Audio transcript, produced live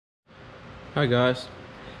Hi guys,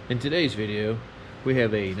 in today's video we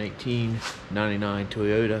have a 1999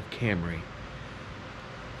 Toyota Camry,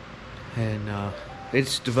 and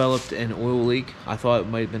it's developed an oil leak. I thought it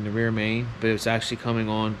might have been the rear main, but it's actually coming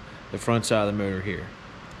on the front side of the motor here.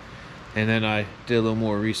 And then I did a little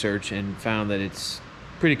more research and found that it's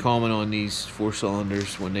pretty common on these 4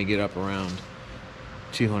 cylinders when they get up around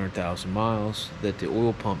 200,000 miles that the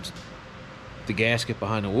oil pumps, the gasket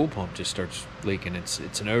behind the oil pump just starts leaking. It's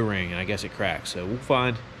an O-ring, and I guess it cracks. So we'll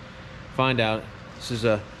find out. This is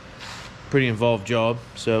a pretty involved job,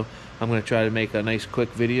 so I'm going to try to make a nice quick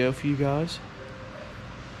video for you guys.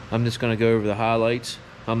 I'm just going to go over the highlights.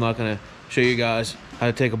 I'm not going to show you guys how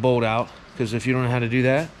to take a bolt out, because if you don't know how to do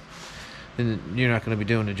that, then you're not going to be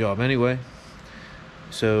doing the job anyway.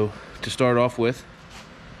 So to start off with,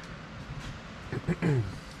 you're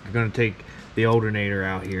going to take the alternator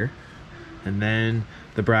out here, and then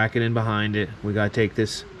the bracket in behind it. We got to take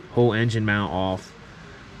this whole engine mount off,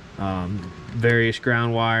 various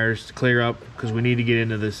ground wires to clear up, because we need to get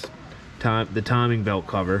into this the timing belt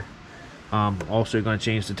cover. Also going to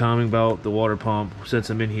change the timing belt, the water pump, since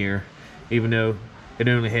I'm in here, even though it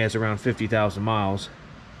only has around 50,000 miles.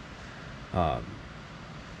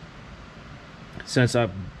 Since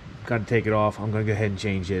I've got to take it off, I'm going to go ahead and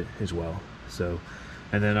change it as well. So,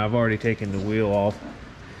 and then I've already taken the wheel off,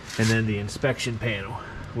 and then the inspection panel,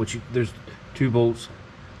 which there's 2 bolts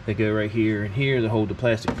that go right here and here that hold the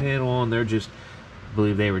plastic panel on. They're just, I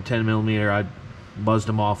believe they were 10 millimeter. I buzzed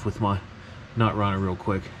them off with my nut runner real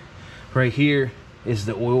quick. Right here is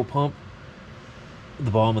the oil pump,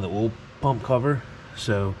 the bottom of the oil pump cover.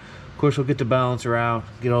 So of course we'll get the balancer out,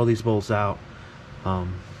 get all these bolts out,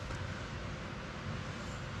 and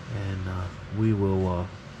we will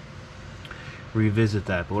revisit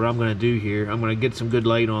that. But what I'm going to do here, I'm going to get some good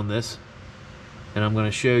light on this, and I'm going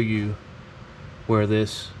to show you where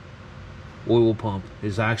this oil pump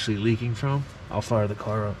is actually leaking from. I'll fire the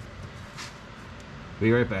car up.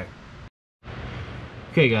 Be right back.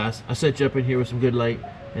 Okay guys, I set you up in here with some good light,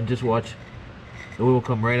 and just watch the oil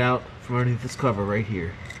come right out from underneath this cover right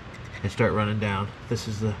here and start running down. This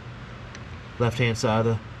is the left hand side of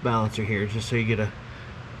the balancer here, just so you get a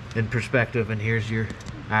in perspective. And here's your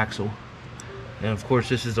axle, and of course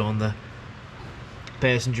this is on the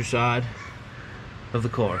passenger side of the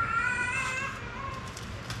car.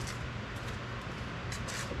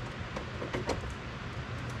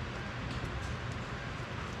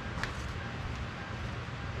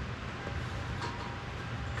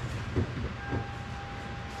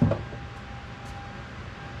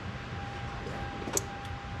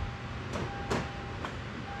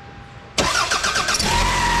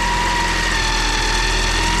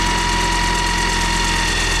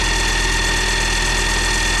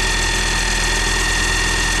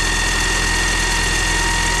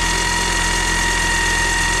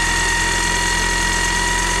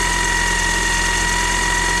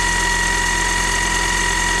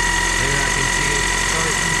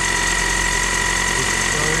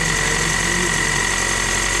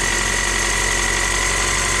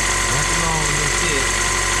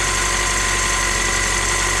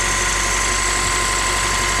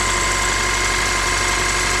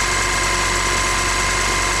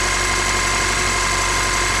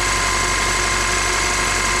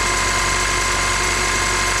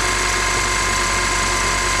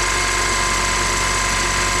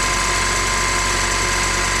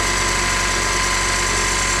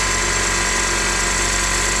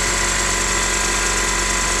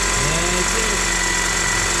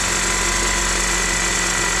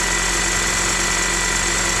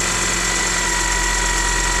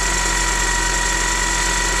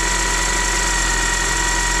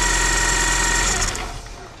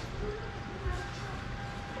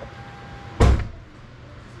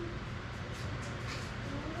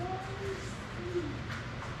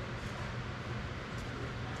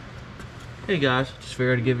 Hey guys, just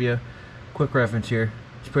figured to give you a quick reference here.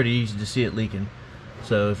 It's pretty easy to see it leaking.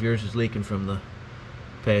 So if yours is leaking from the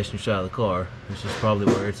passenger side of the car, this is probably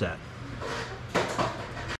where it's at.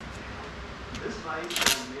 This bike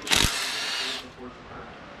is made of horsepower.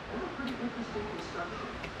 And a pretty interesting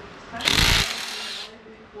construction. It's kind of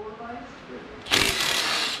big 4 bikes, but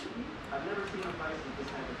I've never seen a bike with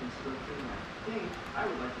this type of construction. I think I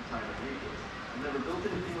would like to try to read this. I've never built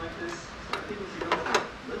anything like this, so I think we should go for it.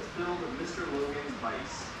 Let's build a Mr. Logan's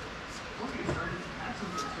Vice. Before we get started, I have some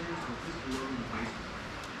concerns with Mr. Logan's Vice.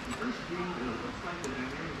 The first being that it looks like the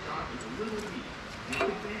dynamic shock is a little weak and a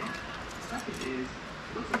big fan. The second is,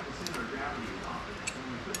 it looks like the center of gravity is off. And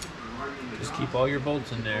when we put something large in the Just keep all your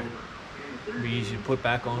bolts in there. It'll be easy to put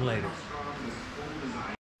back on later.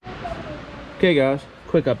 Okay guys,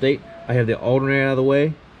 quick update. I have the alternator out of the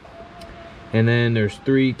way, and then there's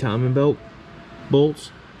 3 timing belt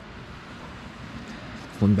bolts.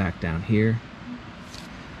 One back down here,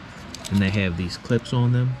 and they have these clips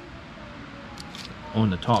on them on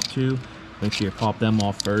the top too. Make sure you pop them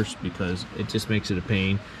off first because it just makes it a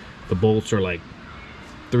pain. The bolts are like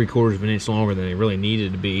 3/4 of an inch longer than they really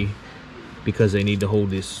needed to be because they need to hold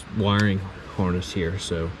this wiring harness here.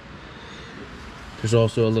 So there's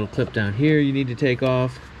also a little clip down here you need to take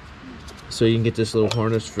off so you can get this little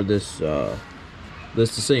harness for this.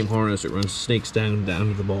 That's the same harness that runs snakes down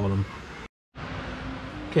to the bottom.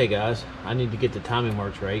 Okay guys, I need to get the timing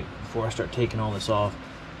marks right before I start taking all this off.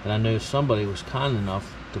 And I know somebody was kind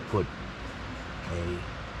enough to put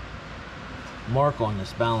a mark on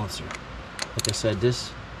this balancer. Like I said,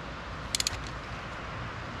 this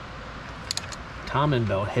timing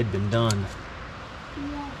belt had been done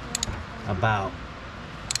about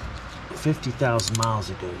 50,000 miles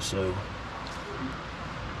ago, so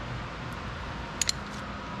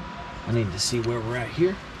I need to see where we're at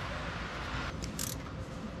here.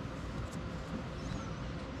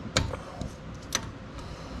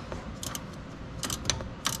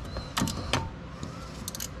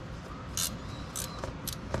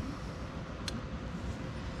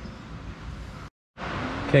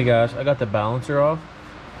 Okay guys, I got the balancer off.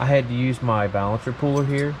 I had to use my balancer puller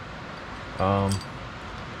here. I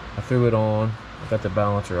threw it on, I got the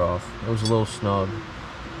balancer off. It was a little snug.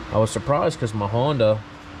 I was surprised because my Honda,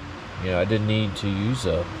 you know, I didn't need to use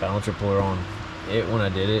a balancer puller on it when I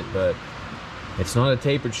did it, but it's not a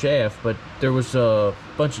tapered shaft, but there was a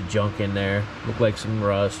bunch of junk in there. Looked like some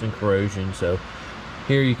rust and corrosion. So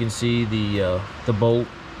here you can see the bolt.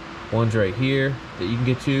 One's right here that you can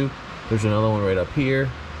get to. There's another one right up here.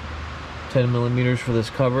 10 millimeters for this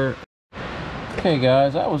cover. Okay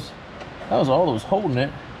guys, that was all that was holding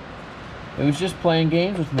it. It was just playing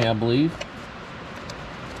games with me, I believe.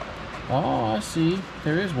 Oh, I see.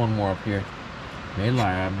 There is one more up here. They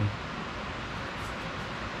lie at me.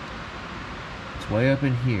 It's way up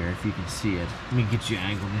in here, if you can see it. Let me get you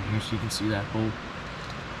angled in here so you can see that bolt.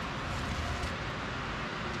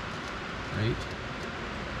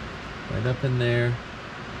 Right up in there.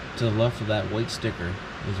 To the left of that white sticker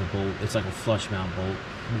is a bolt. It's like a flush mount bolt.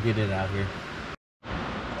 Let me get it out here.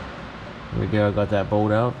 There we go. I got that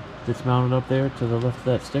bolt out. It's mounted up there to the left of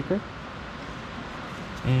that sticker.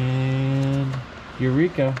 And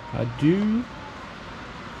Eureka, I do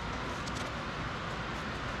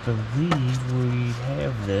believe we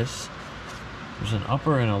have this. There's an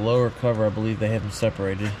upper and a lower cover. I believe they have them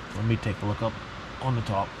separated. Let me take a look up on the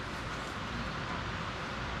top.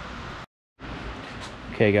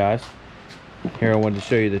 Okay guys, here I wanted to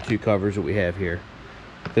show you the 2 covers that we have here.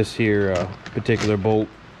 This here particular bolt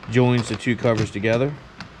joins the 2 covers together,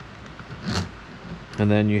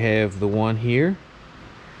 and then you have the one here.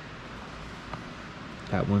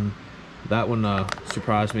 That one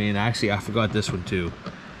surprised me, and actually I forgot this one too.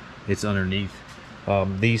 It's underneath.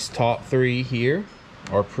 These top 3 here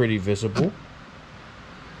are pretty visible,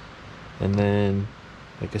 and then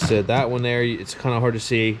like I said, that one there, it's kind of hard to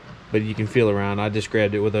see, but you can feel around. I just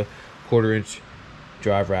grabbed it with a 1/4 inch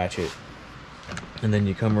drive ratchet. And then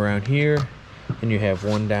you come around here and you have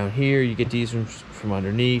one down here. You get these ones from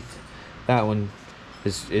underneath. That one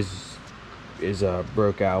is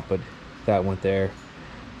broke out, but that went there.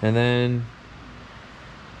 And then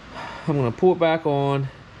I'm gonna pull it back on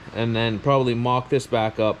and then probably mock this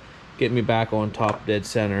back up, get me back on top dead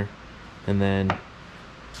center, and then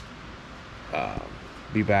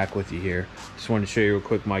be back with you here. Just wanted to show you real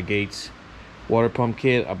quick my Gates water pump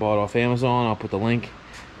kit I bought off Amazon. I'll put the link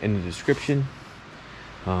in the description.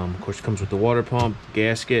 Of course it comes with the water pump,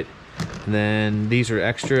 gasket, and then these are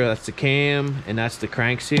extra. That's the cam and that's the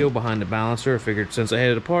crank seal behind the balancer. I figured since I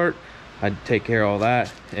had it apart, I'd take care of all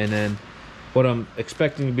that. And then what I'm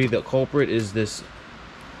expecting to be the culprit is this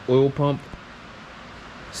oil pump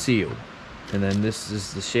seal, and then this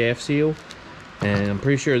is the shaft seal. And I'm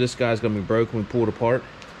pretty sure this guy's gonna be broken when we pull it apart.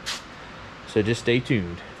 So just stay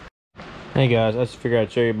tuned. Hey guys, I just figured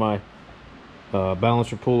I'd show you my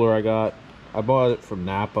balancer puller I got. I bought it from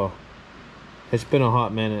Napa. It's been a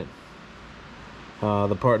hot minute.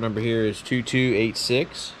 The part number here is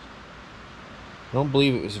 2286. I don't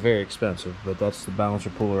believe it was very expensive, but that's the balancer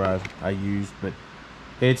puller I used. But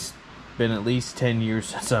it's been at least 10 years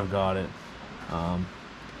since I've got it.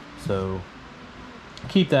 So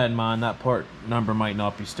keep that in mind. That part number might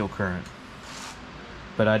not be still current,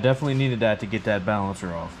 but I definitely needed that to get that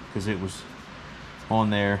balancer off because it was on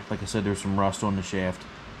there. Like I said, there's some rust on the shaft.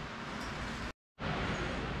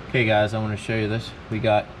 Okay guys, I want to show you this. We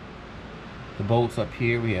got the bolts up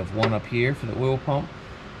here. We have one up here for the oil pump,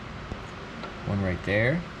 one right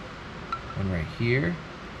there, one right here,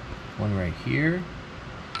 one right here,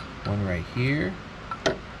 one right here,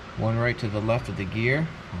 one right to the left of the gear.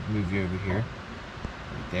 I'll move you over here,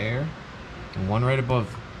 right there, and one right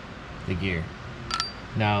above the gear.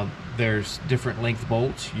 Now there's different length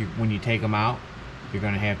bolts. When you take them out, you're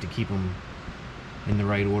going to have to keep them in the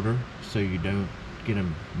right order so you don't get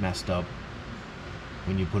them messed up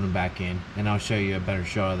when you put them back in. And I'll show you a better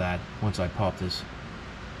shot of that once I pop this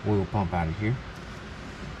oil pump out of here.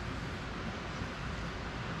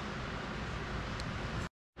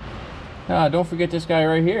 Don't forget this guy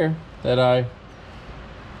right here that I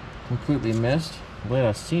completely missed. Glad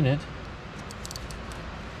I've seen it.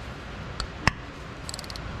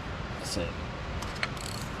 That's it.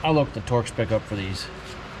 I'll look the torque spec up for these.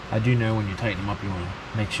 I do know when you tighten them up, you want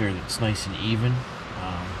to make sure that it's nice and even.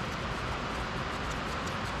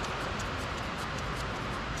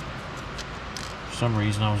 For some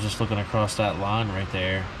reason, I was just looking across that line right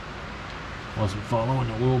there. Wasn't following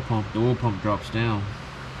the oil pump. The oil pump drops down,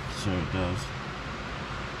 so it does.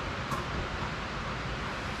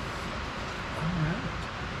 Alright.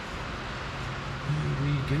 There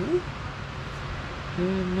we go.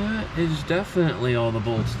 And that is definitely all the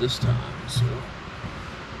bolts this time. So,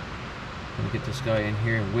 I'm gonna get this guy in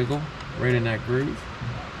here and wiggle right in that groove.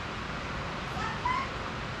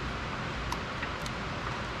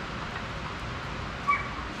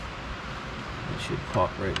 It should pop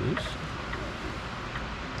right loose.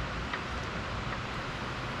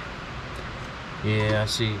 Yeah, I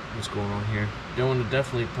see what's going on here. You want to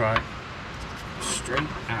definitely pry straight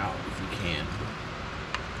out if you can.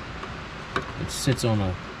 It sits on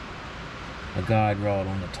a guide rod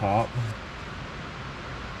on the top.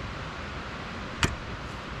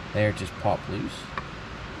 There, it just popped loose.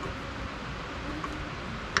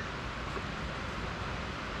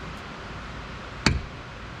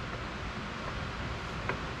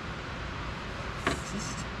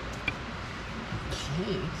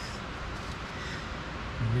 Okay.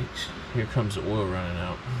 Here comes the oil running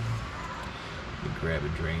out. Let me grab a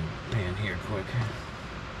drain pan here quick.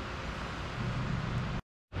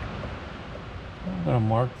 I'm gonna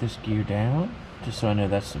mark this gear down just so I know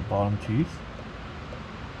that's the bottom tooth.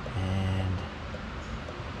 And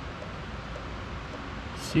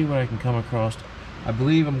see what I can come across. I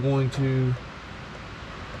believe I'm going to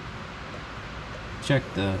check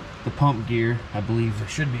the pump gear. I believe there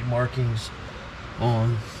should be markings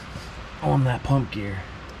on that pump gear.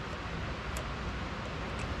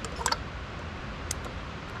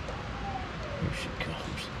 Here she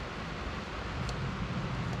comes.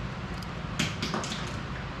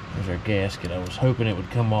 There's our gasket. I was hoping it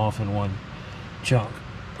would come off in one chunk.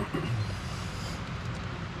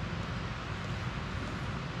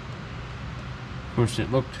 Of course,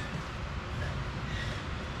 it looked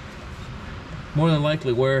more than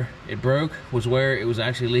likely where it broke was where it was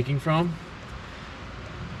actually leaking from,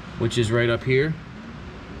 which is right up here.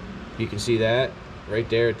 You can see that right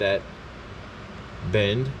there at that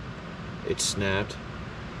bend. It snapped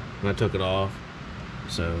when I took it off,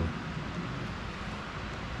 so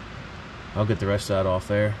I'll get the rest of that off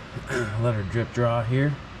there. Let her drip dry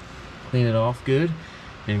here, clean it off good,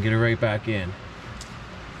 and get it right back in.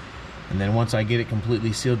 And then once I get it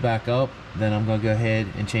completely sealed back up, then I'm gonna go ahead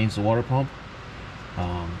and change the water pump.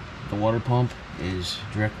 The water pump is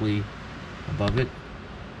directly above it,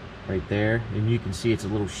 right there, and you can see it's a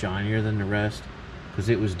little shinier than the rest because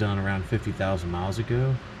it was done around 50,000 miles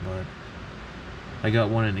ago. But I got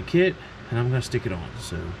one in the kit, and I'm gonna stick it on.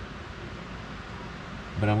 So,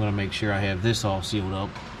 but I'm gonna make sure I have this all sealed up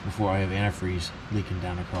before I have antifreeze leaking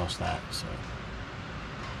down across that. So,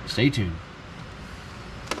 stay tuned.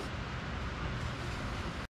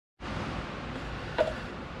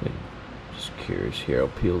 Just curious here. I'll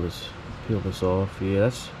peel this off. Yeah,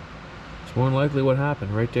 it's more than likely what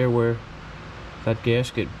happened right there where that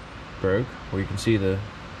gasket broke, where you can see the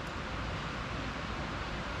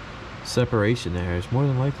separation there. It's more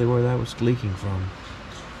than likely where that was leaking from.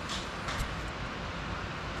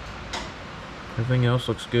 Everything else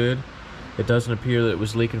looks good. It doesn't appear that it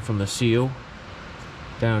was leaking from the seal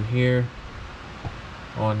down here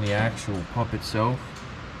on the actual pump itself.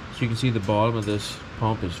 So you can see the bottom of this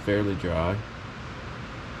pump is fairly dry.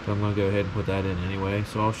 So I'm gonna go ahead and put that in anyway.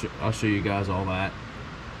 So I'll show you guys all that,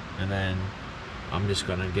 and then I'm just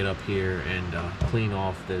gonna get up here and clean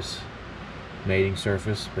off this mating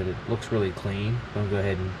surface. But it looks really clean. I'm gonna go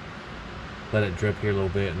ahead and let it drip here a little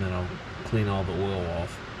bit, and then I'll clean all the oil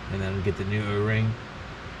off, and then get the new O-ring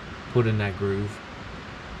put in that groove.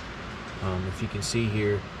 If you can see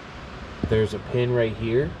here, there's a pin right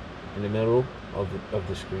here in the middle of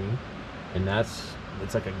the screen, and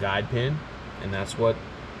it's like a guide pin. and that's what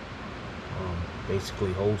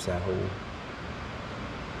basically holds that whole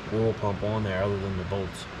oil pump on there, other than the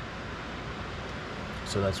bolts.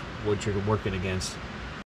 So that's what you're working against.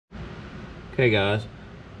 Okay guys,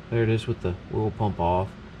 there it is with the oil pump off,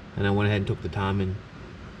 and I went ahead and took the timing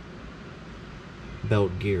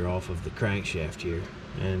belt gear off of the crankshaft here,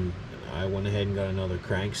 and I went ahead and got another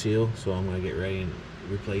crank seal, so I'm going to get ready and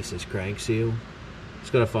replace this crank seal.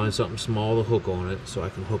 Just got to find something small to hook on it so I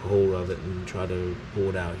can hook a hold of it and try to pull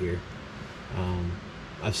it out here.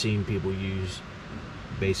 I've seen people use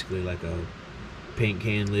basically like a paint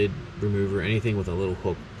can lid remover, anything with a little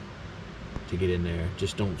hook to get in there.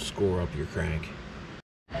 Just don't score up your crank.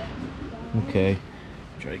 Okay,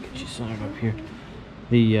 try to get you centered up here.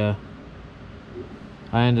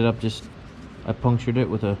 I ended up I punctured it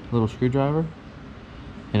with a little screwdriver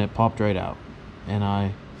and it popped right out. And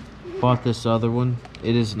I bought this other one.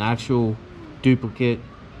 It is an actual duplicate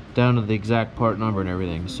down to the exact part number and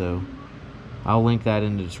everything, so I'll link that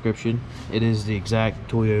in the description. It is the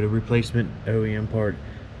exact Toyota replacement OEM part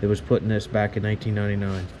that was put in this back in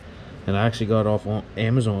 1999, and I actually got it off on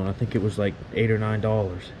Amazon. I think it was like $8 or $9.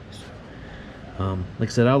 So, like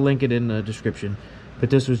I said, I'll link it in the description,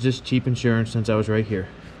 but this was just cheap insurance since I was right here.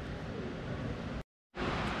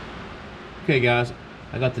 Okay guys,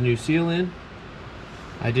 I got the new seal in.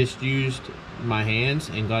 I just used my hands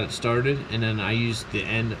and got it started, and then I used the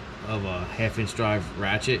end of a 1/2" drive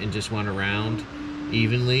ratchet and just went around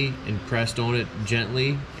evenly and pressed on it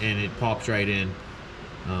gently, and it pops right in.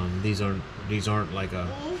 These aren't like a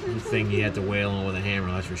thing you have to wail on with a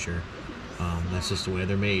hammer, that's for sure. That's just the way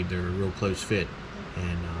they're made. They're a real close fit.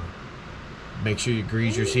 And make sure you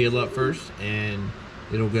grease your seal up first, and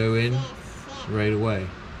it'll go in right away.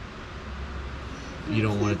 You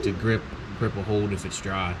don't want it to grip a hold if it's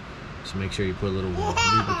dry, so make sure you put a little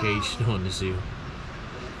lubrication on the seal.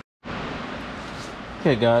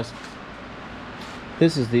 Okay guys,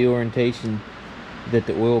 this is the orientation that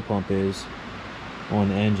the oil pump is on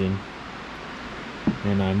the engine,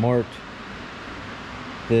 and I marked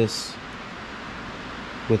this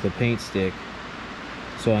with a paint stick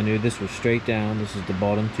so I knew this was straight down. This is the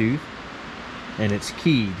bottom tooth, and it's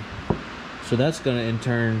keyed, so that's going to in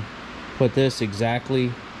turn put this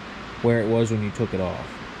exactly where it was when you took it off.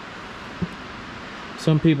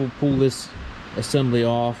 Some people pull this assembly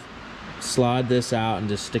off, slide this out, and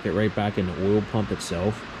just stick it right back in the oil pump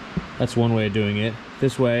itself. That's one way of doing it.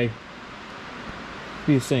 This way, it'll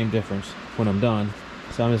be the same difference when I'm done.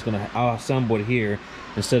 So I'm just I'll assemble it here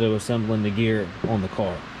instead of assembling the gear on the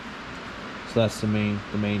car. So that's the main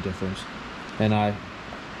difference. And I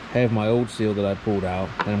have my old seal that I pulled out,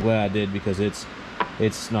 and I'm glad I did, because it's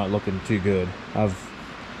not looking too good. I've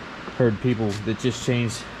heard people that just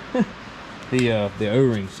change the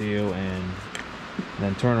O-ring seal and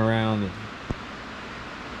then turn around,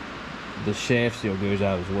 the shaft seal goes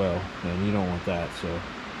out as well, and you don't want that. So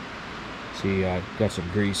see, I got some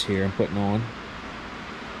grease here I'm putting on.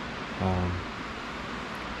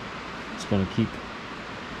 It's going to keep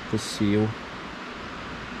the seal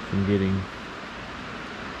from getting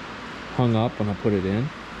hung up when I put it in.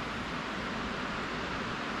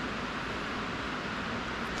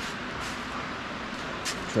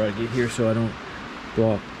 Try to get here so I don't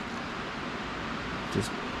go up.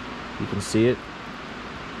 Just, you can see it.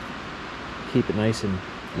 Keep it nice and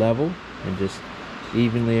level, and just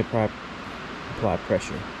evenly apply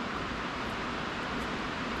pressure.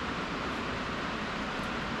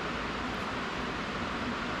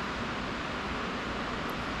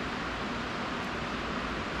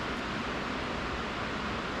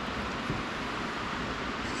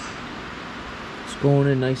 It's going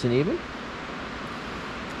in nice and even.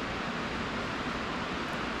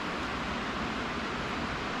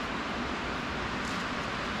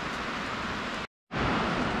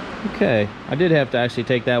 Okay, I did have to actually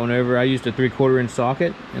take that one over. I used a 3/4 inch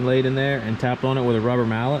socket and laid in there and tapped on it with a rubber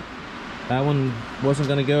mallet. That one wasn't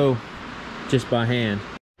going to go just by hand.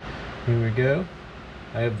 Here we go.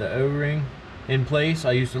 I have the O-ring in place.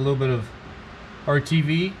 I used a little bit of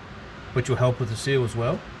RTV, which will help with the seal as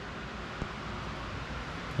well.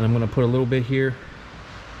 And I'm going to put a little bit here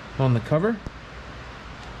on the cover,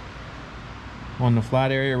 on the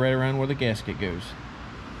flat area right around where the gasket goes.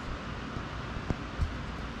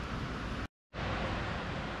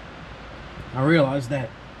 I realized that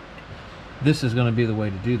this is going to be the way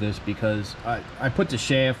to do this, because I put the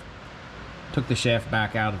shaft, took the shaft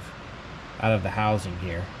back out of the housing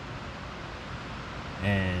here,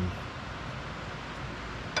 and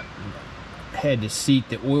had to seat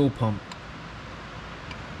the oil pump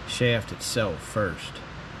shaft itself first.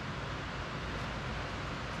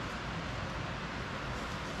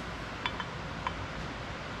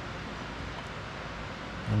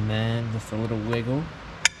 And then just a little wiggle.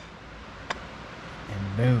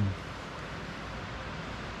 And boom.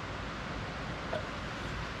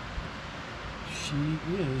 She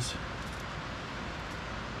is.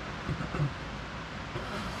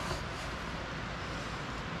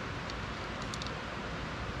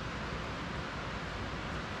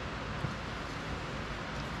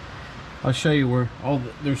 I'll show you where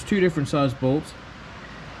there's two different size bolts.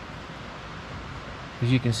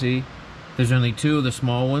 As you can see, there's only two of the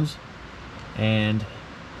small ones, and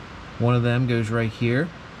one of them goes right here.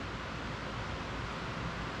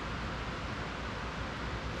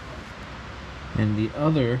 And the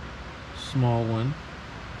other small one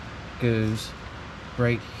goes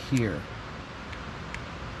right here.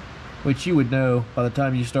 Which you would know by the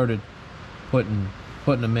time you started putting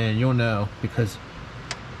them in. You'll know, because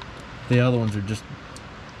the other ones are just,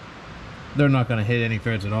 they're not going to hit any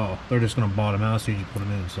threads at all. They're just going to bottom out as soon as you put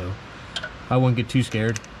them in. So I wouldn't get too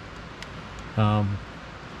scared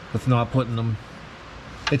with not putting them.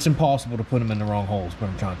 It's impossible to put them in the wrong holes, but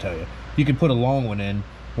I'm trying to tell you. You can put a long one in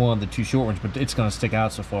one of the two short ones, but it's going to stick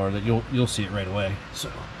out so far that you'll see it right away.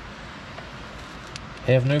 So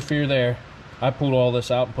have no fear there. I pulled all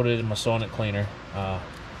this out and put it in my sonic cleaner,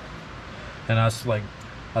 and I was like,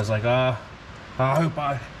 I hope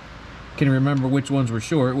I can remember which ones were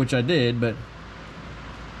short, which I did, but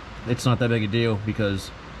it's not that big a deal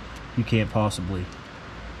because you can't mess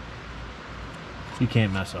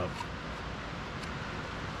up.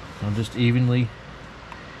 I'll just evenly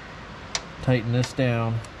tighten this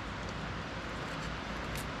down,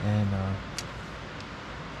 and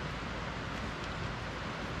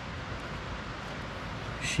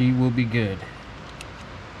she will be good.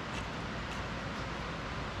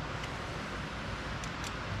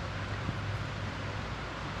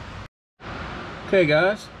 Okay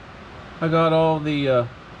guys, I got all the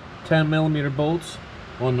 10mm bolts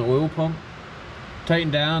on the oil pump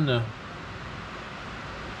tightened down to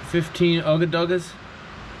 15 ugga-duggas.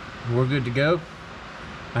 We're good to go.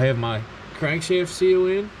 I have my crankshaft seal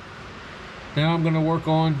in. Now I'm going to work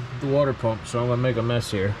on the water pump, so I'm going to make a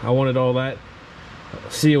mess here. I wanted all that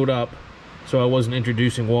sealed up so I wasn't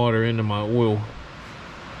introducing water into my oil.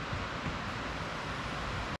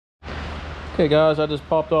 Okay guys, I just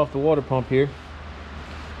popped off the water pump here.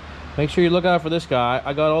 Make sure you look out for this guy.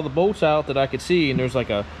 I got all the bolts out that I could see, and there's like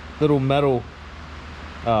a little metal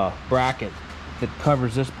bracket that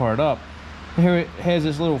covers this part up. Here it has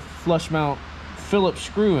this little flush mount Phillips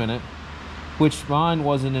screw in it, which mine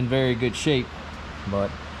wasn't in very good shape, but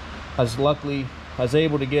I was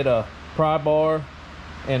able to get a pry bar,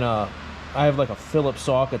 and I have like a Phillips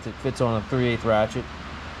socket that fits on a 3/8 ratchet,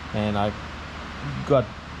 and I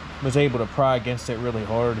was able to pry against it really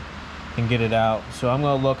hard and get it out. So I'm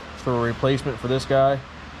gonna look for a replacement for this guy,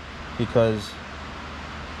 because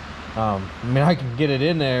I mean, I can get it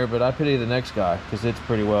in there, but I pity the next guy because it's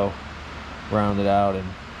pretty well rounded out and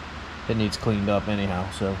it needs cleaned up anyhow.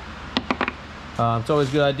 So it's always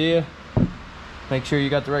a good idea. Make sure you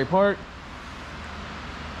got the right part.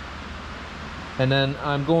 And then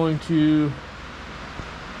I'm going to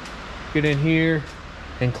get in here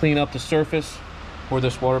and clean up the surface where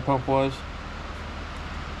this water pump was.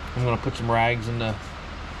 I'm going to put some rags in the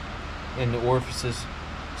orifices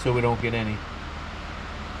so we don't get any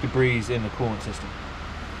debris in the coolant system.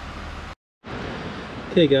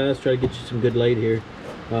 Okay guys, try to get you some good light here.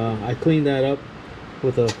 I cleaned that up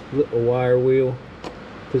with a wire wheel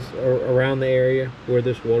around the area where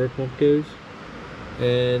this water pump goes.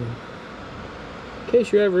 And in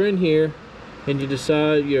case you're ever in here and you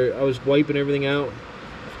decide I was wiping everything out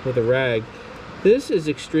with a rag, this is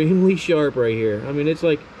extremely sharp right here. I mean, it's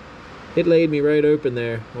like it laid me right open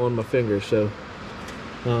there on my finger. So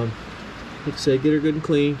like I said, get her good and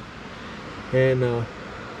clean, and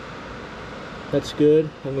that's good.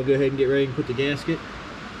 I'm gonna go ahead and get ready and put the gasket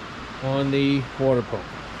on the water pump.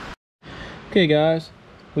 Okay guys,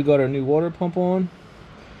 we got our new water pump on.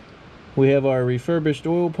 We have our refurbished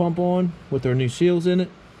oil pump on with our new seals in it.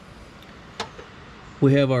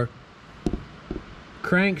 We have our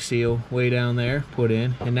crank seal way down there put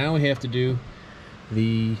in, and now we have to do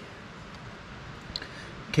the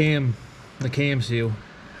cam seal,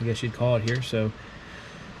 I guess you'd call it here. So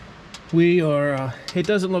we are it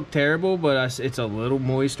doesn't look terrible, but it's a little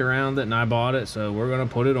moist around it, and I bought it, so we're gonna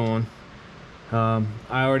put it on.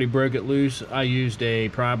 I already broke it loose. I used a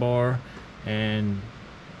pry bar and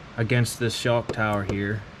against this shock tower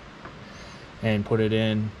here and put it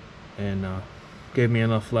in, and gave me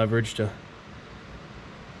enough leverage to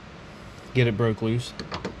get it broke loose.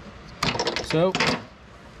 So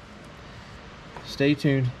stay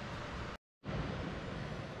tuned.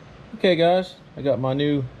 Okay guys, I got my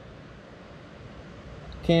new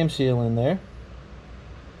cam seal in there.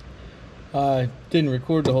 I didn't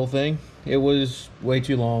record the whole thing. It was way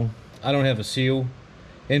too long. I don't have a seal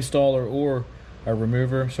installer or a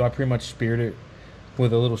remover, so I pretty much speared it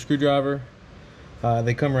with a little screwdriver.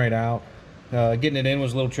 They come right out. Getting it in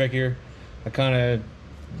was a little trickier. I kind of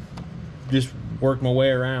just worked my way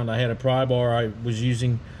around. I had a pry bar I was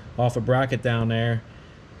using off a bracket down there,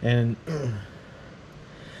 and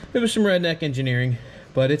it was some redneck engineering,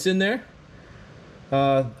 but it's in there.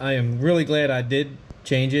 I am really glad I did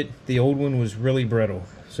change it. The old one was really brittle,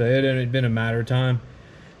 so it had been a matter of time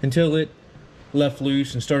until it left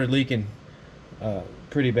loose and started leaking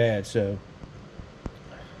pretty bad. So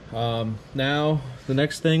now the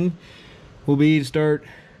next thing will be to start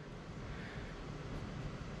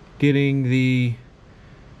getting the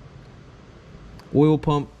oil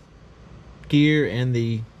pump gear and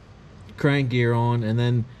the crank gear on, and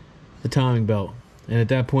then the timing belt. And at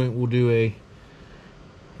that point we'll do a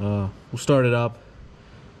we'll start it up.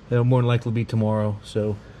 It'll more than likely be tomorrow,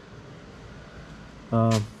 so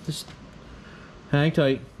just hang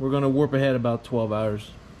tight. We're gonna warp ahead about 12 hours.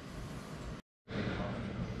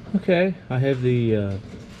 Okay, I have the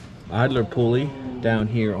idler pulley down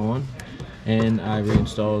here on, and I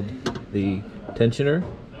reinstalled the tensioner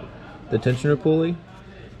pulley.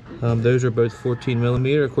 Those are both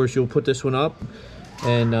 14mm. Of course, you'll put this one up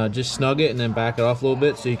and just snug it and then back it off a little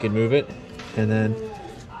bit so you can move it. And then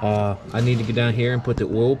I need to get down here and put the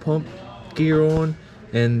oil pump gear on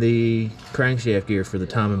and the crankshaft gear for the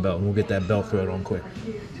timing belt, and we'll get that belt thread on quick.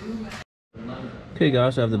 Okay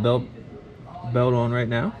guys, I have the belt on right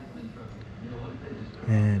now,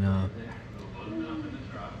 and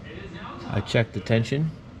I checked the tension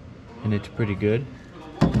and it's pretty good.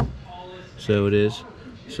 So it is.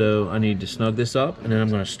 So I need to snug this up, and then I'm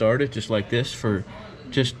going to start it just like this for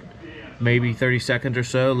just maybe 30 seconds or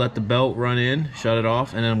so, let the belt run in, shut it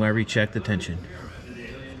off, and then I'm going to recheck the tension.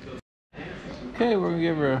 Okay, we're going to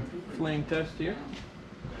give her a flame test here.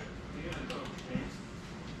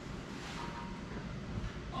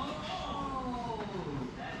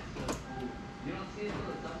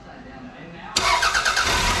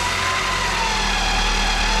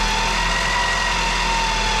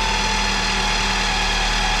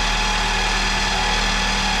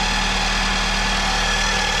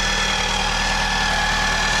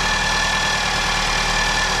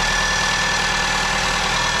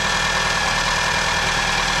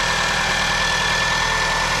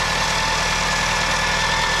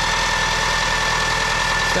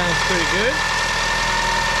 Sounds pretty good.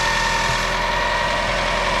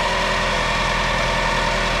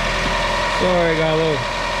 Sorry, I got a little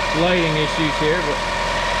lighting issues here, but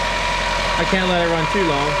I can't let it run too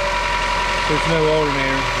long. There's no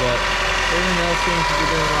alternator, but everything else seems to be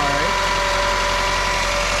doing alright.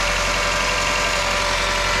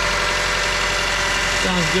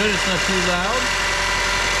 Sounds good, it's not too loud.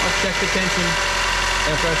 I'll check the tension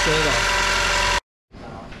after I shut it off.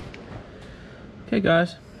 Okay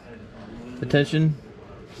guys, the tension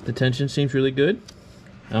seems really good.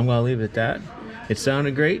 I'm gonna leave it at that. It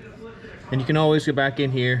sounded great, and you can always go back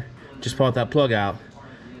in here, just pop that plug out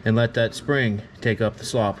and let that spring take up the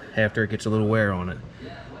slop after it gets a little wear on it.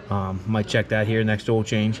 Might check that here next oil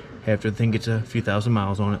change after the thing gets a few thousand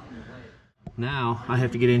miles on it. Now I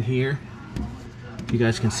have to get in here. You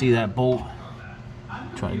guys can see that bolt.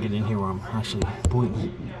 Try to get in here where I'm actually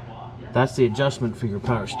pointing. That's the adjustment for your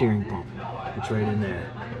power steering pump. It's right in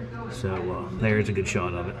there. So there's a good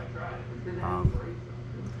shot of it.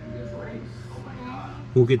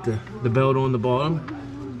 We'll get the belt on the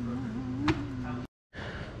bottom.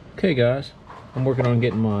 Okay guys, I'm working on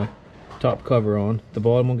getting my top cover on. The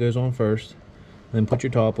bottom one goes on first, then put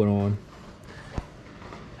your top one on,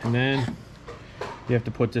 and then you have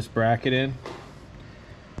to put this bracket in.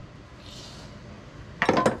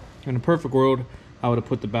 In a perfect world, I would have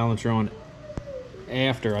put the balancer on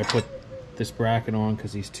after I put this bracket on,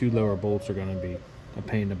 because these two lower bolts are going to be a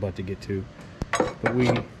pain in the butt to get to, but we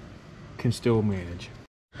can still manage.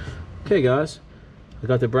 Okay guys, I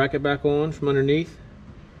got the bracket back on from underneath.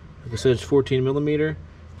 Like I said, it's 14mm.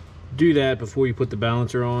 Do that before you put the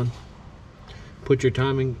balancer on. Put your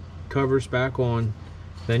timing covers back on,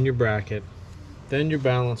 then your bracket, then your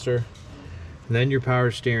balancer, and then your power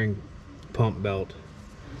steering pump belt,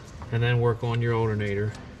 and then work on your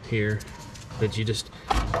alternator here that you just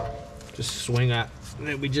swing out.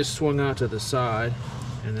 We just swung out to the side,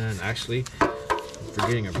 and then actually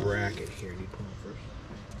forgetting a bracket here. You put on first.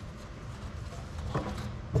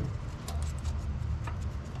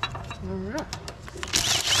 All right.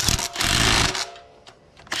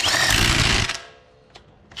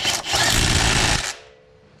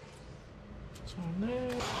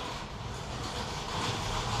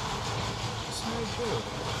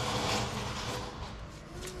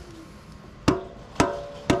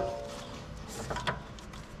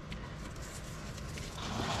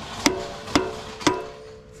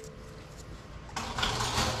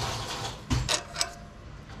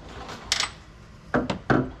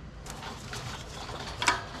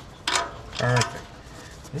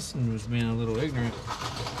 This one was being a little ignorant.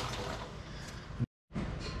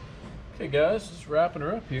 Okay guys, just wrapping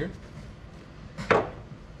her up here. Don't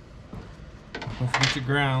forget your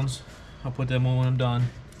grounds. I'll put them on when I'm done.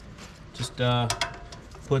 Just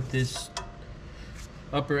put this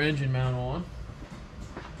upper engine mount on.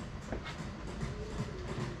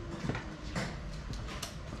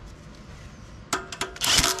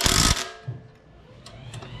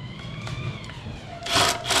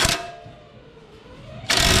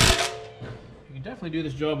 You can definitely do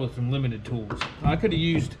this job with some limited tools. I could have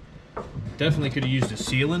used, definitely could have used a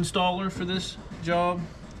seal installer for this job.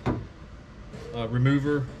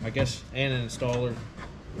 Remover, I guess, and an installer,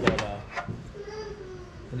 but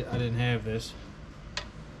I didn't have this,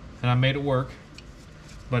 and I made it work.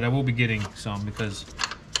 But I will be getting some because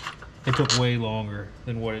it took way longer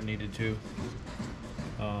than what it needed to.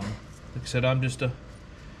 Like I said, I'm just a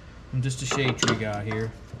shade tree guy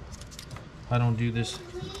here. I don't do this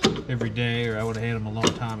every day, or I would have had them a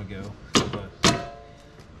long time ago. But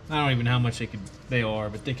I don't even know how much they are,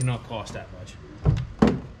 but they cannot cost that much.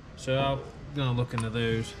 So I'm gonna look into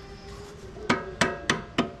those. There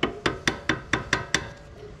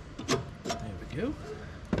we go.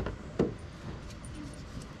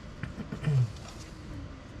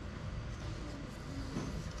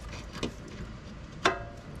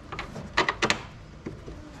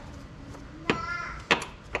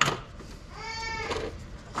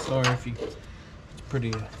 Sorry if you, it's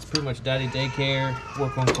pretty much daddy daycare,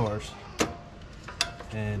 work on cars.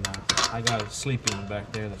 And I got a sleeping one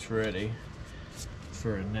back there that's ready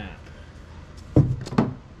for a nap.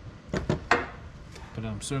 But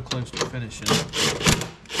I'm so close to finishing.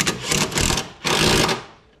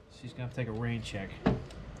 She's gonna have to take a rain check.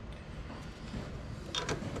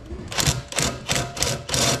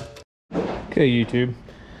 Okay, YouTube.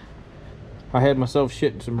 I had myself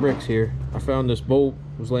shitting some bricks here. I found this bolt,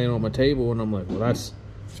 was laying on my table, and I'm like, well, it's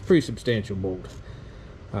a pretty substantial bolt.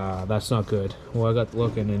 That's not good. Well, I got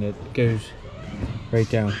looking, and it goes right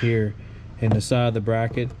down here in the side of the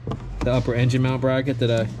bracket, the upper engine mount bracket that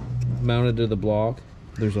I mounted to the block.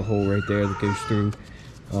 There's a hole right there that goes through.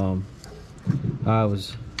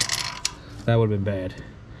 That would have been bad.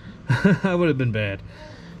 That would have been bad.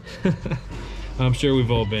 I'm sure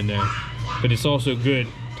we've all been there, but it's also good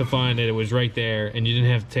to find that it was right there and you didn't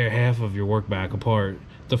have to tear half of your work back apart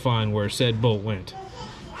to find where said bolt went.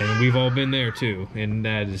 And we've all been there too, and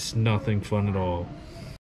that is nothing fun at all.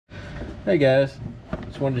 Hey guys,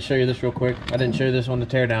 just wanted to show you this real quick. I didn't show you this on the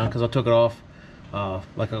teardown because I took it off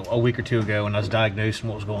like a week or two ago when I was diagnosing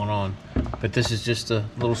what was going on. But this is just a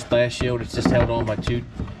little splash shield. It's just held on by two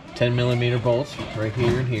 10mm bolts right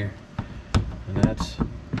here and here. And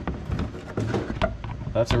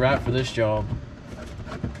that's a wrap for this job.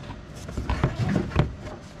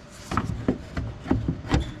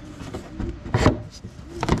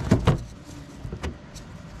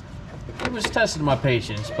 It was testing my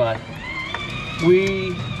patience, but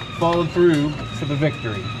we followed through for the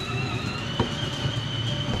victory.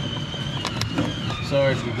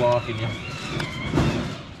 Sorry for blocking you.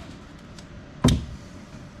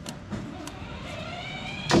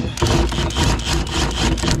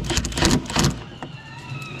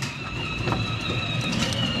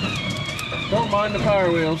 Don't mind the power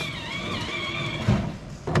wheels.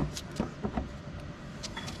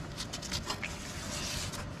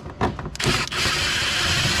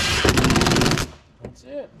 That's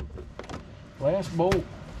it. Last bolt.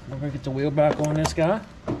 We're gonna get the wheel back on this guy.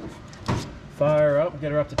 Fire up,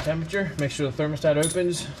 get her up to temperature, make sure the thermostat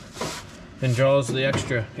opens and draws the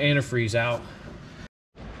extra antifreeze out.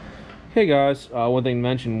 Hey guys, one thing to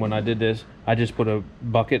mention, when I did this, I just put a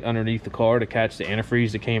bucket underneath the car to catch the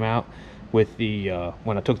antifreeze that came out with the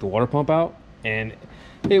when I took the water pump out, and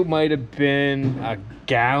it might have been a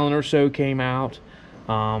gallon or so came out,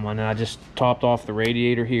 and then I just topped off the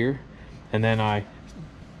radiator here, and then I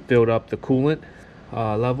filled up the coolant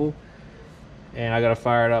level, and I gotta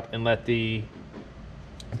fire it up and let the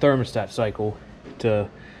thermostat cycle to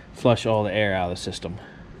flush all the air out of the system.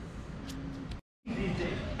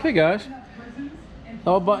 Okay guys,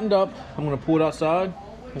 all buttoned up. I'm gonna pull it outside.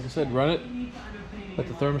 Like I said, run it, let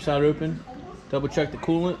the thermostat open, double check the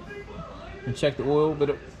coolant, and check the oil, but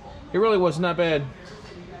it really wasn't that bad.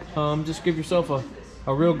 Just give yourself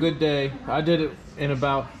a real good day. I did it in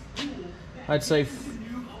about, I'd say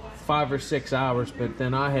 5 or 6 hours, but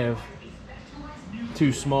then I have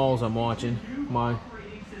 2 smalls I'm watching. My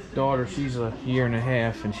daughter, she's a 1.5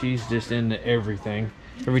 years, and she's just into everything.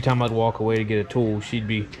 Every time I'd walk away to get a tool, she'd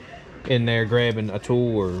be in there grabbing a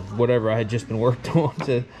tool or whatever I had just been worked on.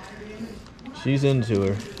 She's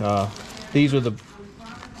into her.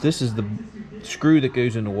 This is the screw that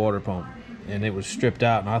goes in the water pump, and it was stripped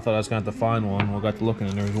out, and I thought I was going to have to find one. Well, I got to looking,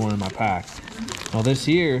 and there was one in my pack. Now this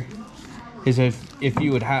here is if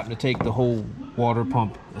you would happen to take the whole water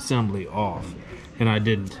pump assembly off, and I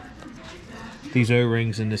didn't. These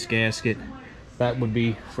O-rings in this gasket, that would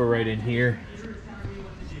be for right in here,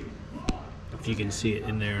 if you can see it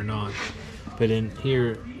in there or not. But in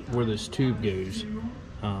here where this tube goes,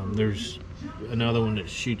 there's another one that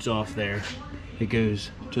shoots off there. It goes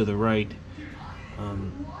to the right.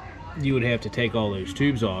 You would have to take all those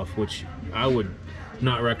tubes off, which I would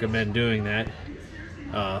not recommend doing that.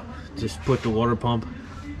 Just put the water pump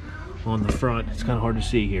on the front. It's kind of hard to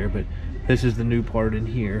see here, but this is the new part in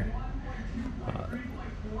here.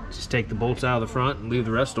 Just take the bolts out of the front and leave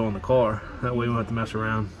the rest on the car. That way we don't have to mess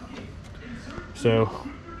around. So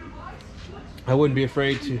I wouldn't be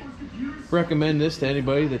afraid to recommend this to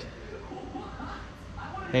anybody that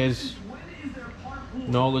has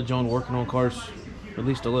knowledge on working on cars, at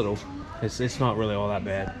least a little. It's not really all that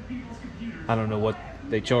bad. I don't know what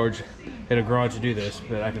they charge at a garage to do this,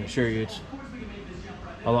 but I can assure you it's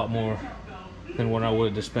a lot more than what I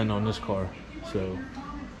would to spend on this car. So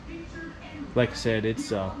like I said,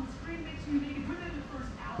 it's about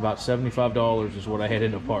 $75 is what I had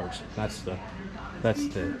into parts. That's the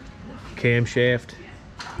camshaft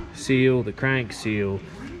seal, the crank seal,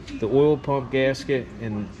 the oil pump gasket,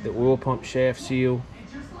 and the oil pump shaft seal,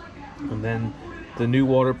 and then the new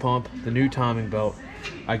water pump, the new timing belt.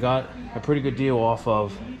 I got a pretty good deal off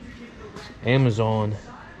of Amazon.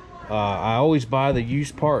 I always buy the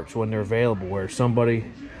used parts when they're available, where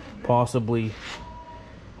somebody possibly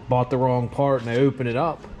bought the wrong part and they open it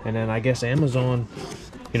up, and then I guess Amazon,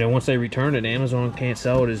 you know, once they return it, Amazon can't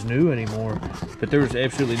sell it as new anymore. But there was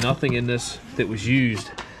absolutely nothing in this that was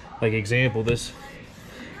used. Like example, this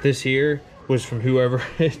here was from whoever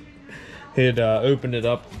had opened it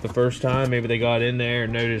up the first time. Maybe they got in there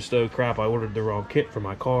and noticed, oh crap, I ordered the wrong kit for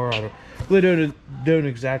my car. I don't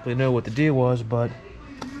exactly know what the deal was, but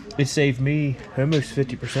it saved me almost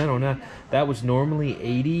 50% on that. That was normally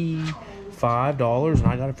 $85, and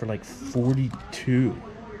I got it for like $42.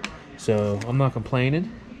 So I'm not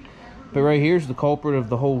complaining. But right here's the culprit of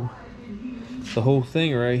the whole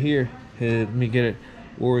thing right here. Let me get it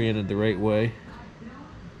oriented the right way.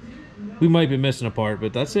 We might be missing a part,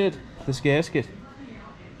 but that's it. This gasket.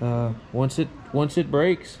 Once it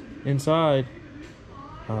breaks inside,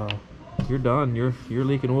 you're done. You're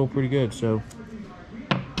leaking oil pretty good. So,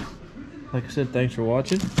 like I said, thanks for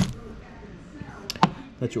watching.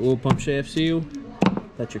 That's your oil pump shaft seal.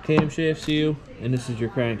 That's your camshaft seal, and this is your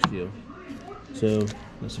crank seal. So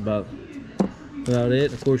that's about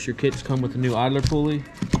it. Of course, your kits come with a new idler pulley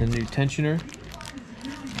and a new tensioner.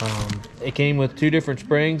 It came with 2 different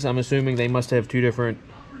springs. I'm assuming they must have 2 different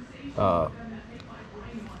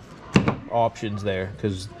options there,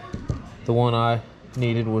 because the one I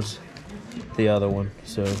needed was the other one.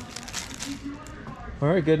 So, all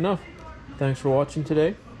right, good enough. Thanks for watching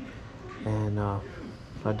today, and I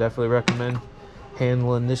definitely recommend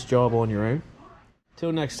handling this job on your own.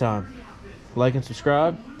 Till next time, like and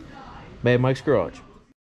subscribe. Bad Mike's Garage.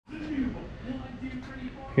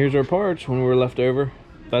 Here's our parts when we were left over.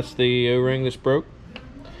 That's the O-ring that's broke.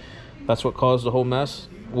 That's what caused the whole mess.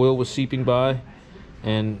 Oil was seeping by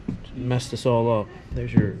and messed us all up.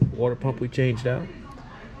 There's your water pump we changed out.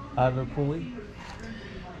 Idler pulley.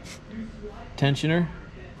 Tensioner.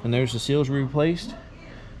 And there's the seals we replaced.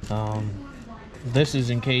 This is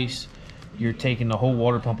in case you're taking the whole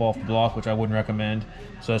water pump off the block, which I wouldn't recommend.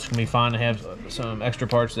 So it's gonna be fine to have some extra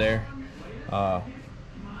parts there.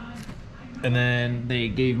 And then they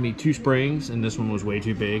gave me 2 springs, and this one was way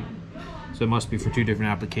too big, so it must be for 2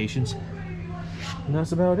 different applications. And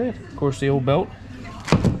that's about it. Of course, the old belt.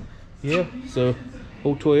 Yeah, so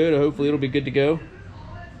old Toyota, hopefully it'll be good to go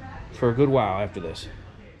for a good while after this.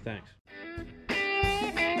 Thanks.